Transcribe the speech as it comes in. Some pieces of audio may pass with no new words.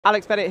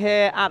Alex Pettitt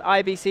here at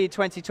IBC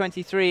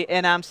 2023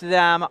 in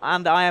Amsterdam,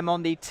 and I am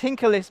on the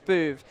Tinkerlist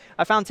booth.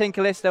 I found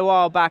Tinkerlist a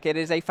while back. It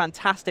is a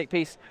fantastic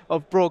piece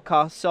of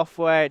broadcast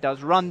software. It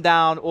does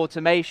rundown,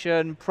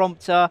 automation,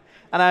 prompter,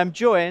 and I'm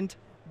joined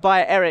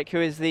by Eric,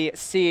 who is the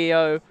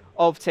CEO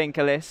of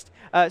Tinkerlist.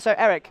 So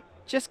Eric,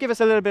 just give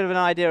us a little bit of an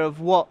idea of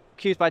what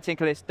Cuez by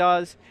Tinkerlist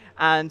does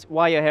and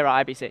why you're here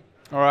at IBC.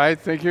 All right,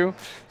 thank you.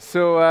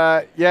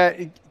 So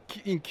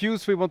in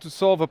Cuez, we want to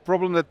solve a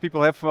problem that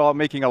people have while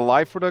making a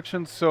live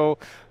production. So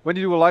when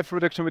you do a live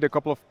production with a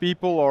couple of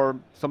people, or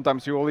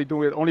sometimes you only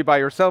do it only by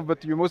yourself,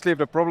 but you mostly have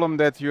the problem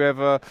that you have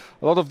a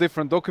lot of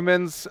different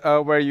documents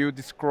where you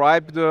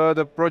describe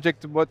the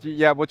project, what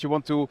you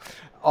want to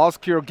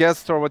ask your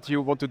guest or what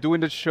you want to do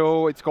in the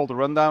show. It's called a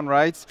rundown,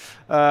 right?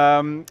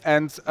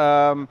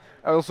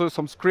 Also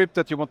some script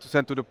that you want to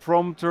send to the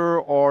prompter,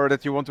 or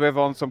that you want to have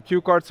on some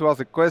cue cards to ask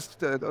a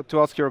question,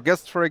 to ask your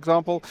guest, for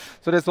example.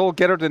 So that's all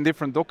gathered in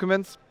different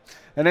documents.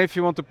 And if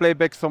you want to play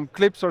back some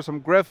clips or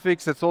some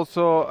graphics, it's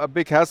also a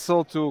big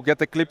hassle to get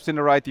the clips in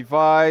the right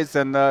device,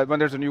 and when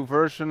there's a new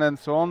version and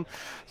so on.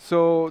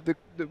 So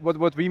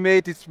what we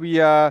made is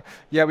we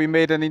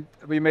made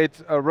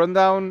a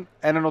rundown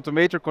and an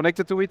automator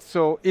connected to it.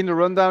 So in the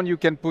rundown you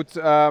can put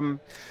graphics,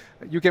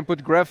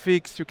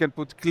 you can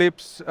put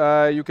clips,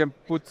 you can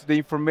put the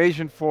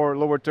information for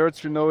lower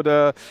thirds. You know,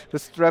 the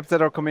straps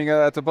that are coming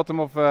at the bottom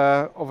of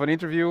an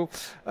interview.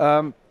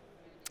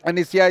 And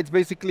it's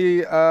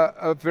basically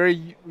a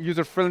very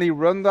user-friendly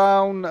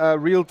rundown,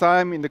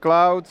 real-time in the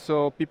cloud,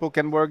 so people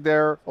can work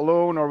there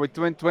alone or with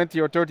 20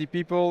 or 30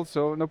 people,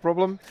 so no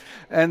problem.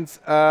 And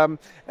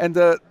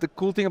the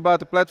cool thing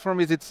about the platform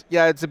is it's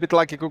a bit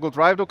like a Google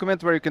Drive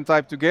document where you can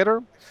type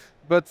together.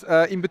 But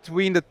in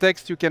between the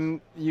text, you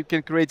can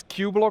create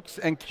cue blocks,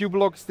 and cue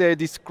blocks, they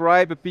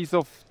describe a piece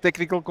of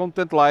technical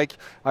content, like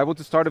I want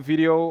to start a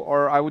video,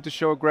 or I want to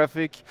show a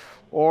graphic,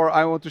 or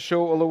I want to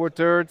show a lower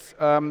third.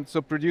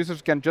 So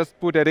producers can just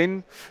put that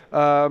in.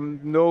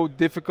 No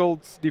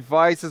difficult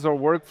devices or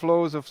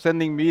workflows of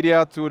sending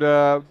media to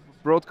the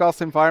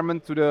broadcast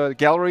environment, to the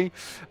gallery.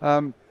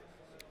 So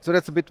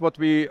that's a bit what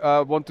we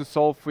want to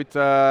solve with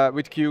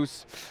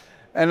Cuez.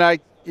 And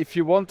if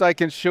you want, I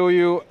can show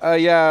you.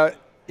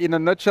 In a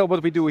nutshell,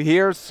 what we do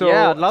here. So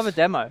yeah, I'd love a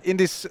demo. In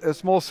this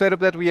small setup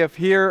that we have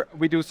here,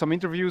 we do some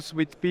interviews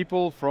with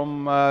people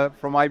from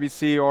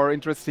IBC or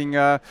interesting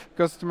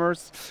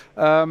customers.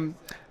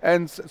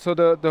 And so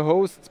the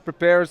host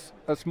prepares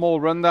a small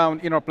rundown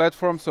in our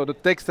platform, so the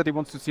text that he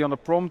wants to see on the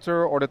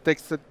prompter, or the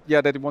text that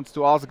he wants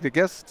to ask the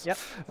guests. Yep.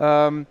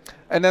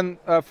 And then,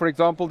 for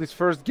example, this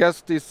first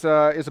guest is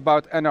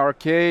about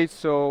NRK,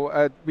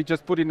 so we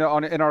just put in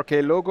on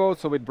NRK logo,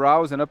 so with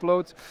browse and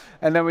upload,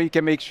 and then we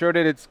can make sure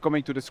that it's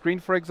coming to the screen,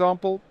 for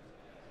example.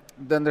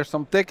 Then there's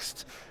some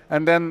text,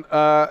 and then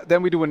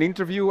we do an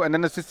interview, and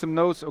then the system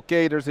knows,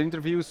 okay, there's an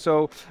interview,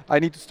 so I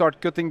need to start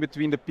cutting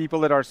between the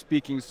people that are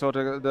speaking. So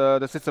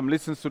the system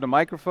listens to the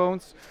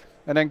microphones,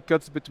 and then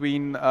cuts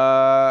between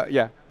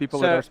people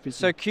that are speaking.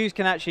 So Cuez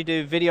can actually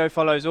do video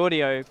follows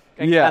audio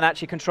and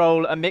actually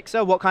control a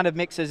mixer. What kind of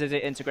mixers is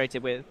it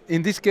integrated with?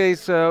 In this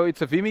case,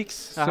 it's a vMix.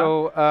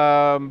 So,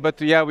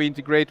 we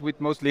integrate with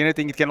mostly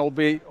anything. It can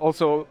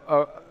also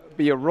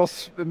be a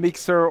ROS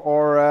mixer,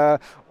 or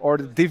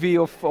the Divi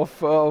of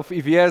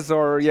EVS,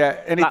 or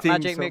anything.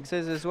 Blackmagic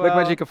mixers as well.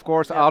 Blackmagic, of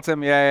course.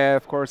 Atom,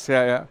 of course,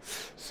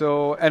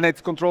 So, and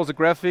it controls the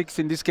graphics.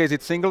 In this case,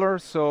 it's singular.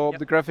 So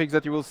the graphics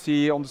that you will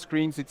see on the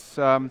screens, it's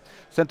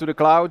sent to the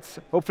clouds.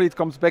 Hopefully, it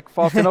comes back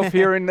fast enough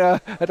here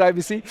at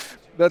IBC.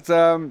 But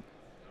so,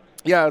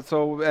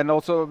 and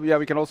also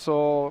we can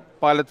also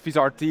pilot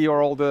VisRT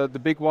or all the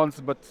big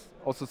ones, but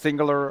also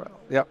singular.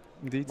 Yeah,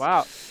 indeed.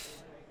 Wow.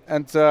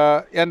 And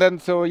then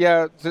so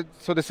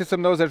the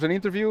system knows there's an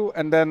interview,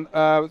 and then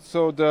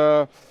so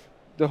the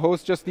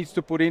host just needs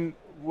to put in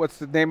what's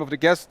the name of the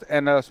guest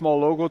and a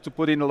small logo to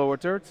put in the lower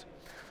third.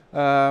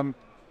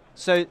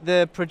 So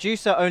the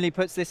producer only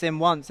puts this in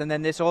once, and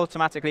then this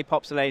automatically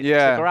populates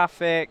the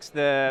graphics,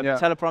 the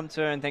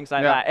teleprompter, and things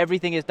like that.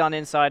 Everything is done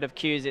inside of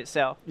Cuez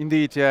itself.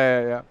 Indeed,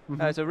 Mm-hmm.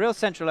 It's a real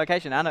central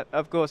location, and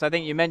of course, I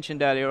think you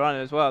mentioned earlier on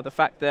as well the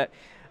fact that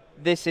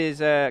this is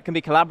can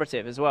be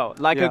collaborative as well.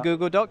 Like a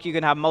Google Doc, you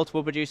can have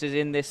multiple producers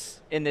in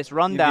this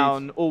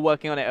rundown, all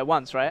working on it at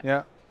once, right?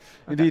 Yeah.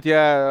 Okay. Indeed,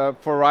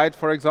 for Ride,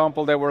 for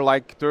example, there were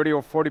like 30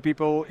 or 40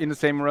 people in the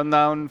same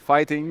rundown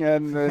fighting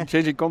and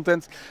changing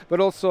contents, but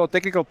also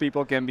technical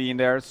people can be in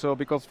there. So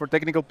because for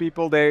technical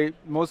people, they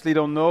mostly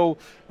don't know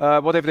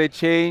what have they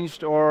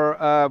changed, or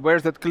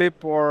where's that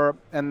clip,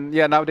 and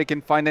now they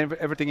can find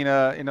everything in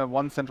a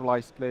one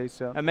centralized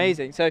place.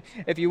 Amazing. So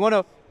if you want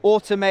to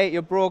automate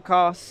your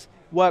broadcasts,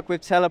 work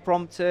with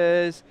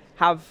teleprompters,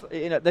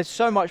 there's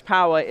so much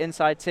power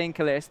inside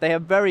Tinkerlist. They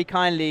have very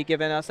kindly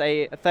given us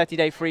a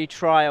 30-day free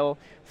trial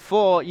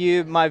for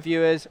you, my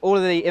viewers. All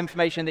of the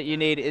information that you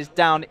need is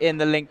down in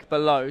the link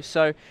below.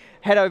 So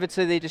head over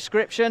to the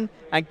description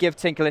and give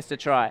Tinkerlist a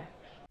try.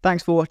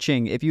 Thanks for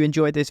watching. If you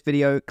enjoyed this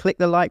video, click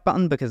the like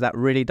button because that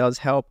really does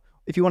help.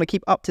 If you want to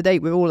keep up to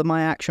date with all of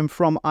my action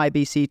from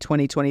IBC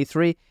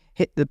 2023,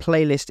 hit the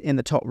playlist in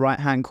the top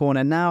right-hand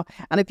corner now.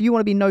 And if you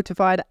want to be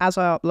notified as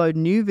I upload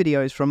new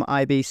videos from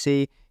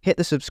IBC, hit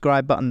the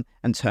subscribe button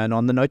and turn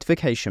on the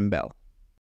notification bell.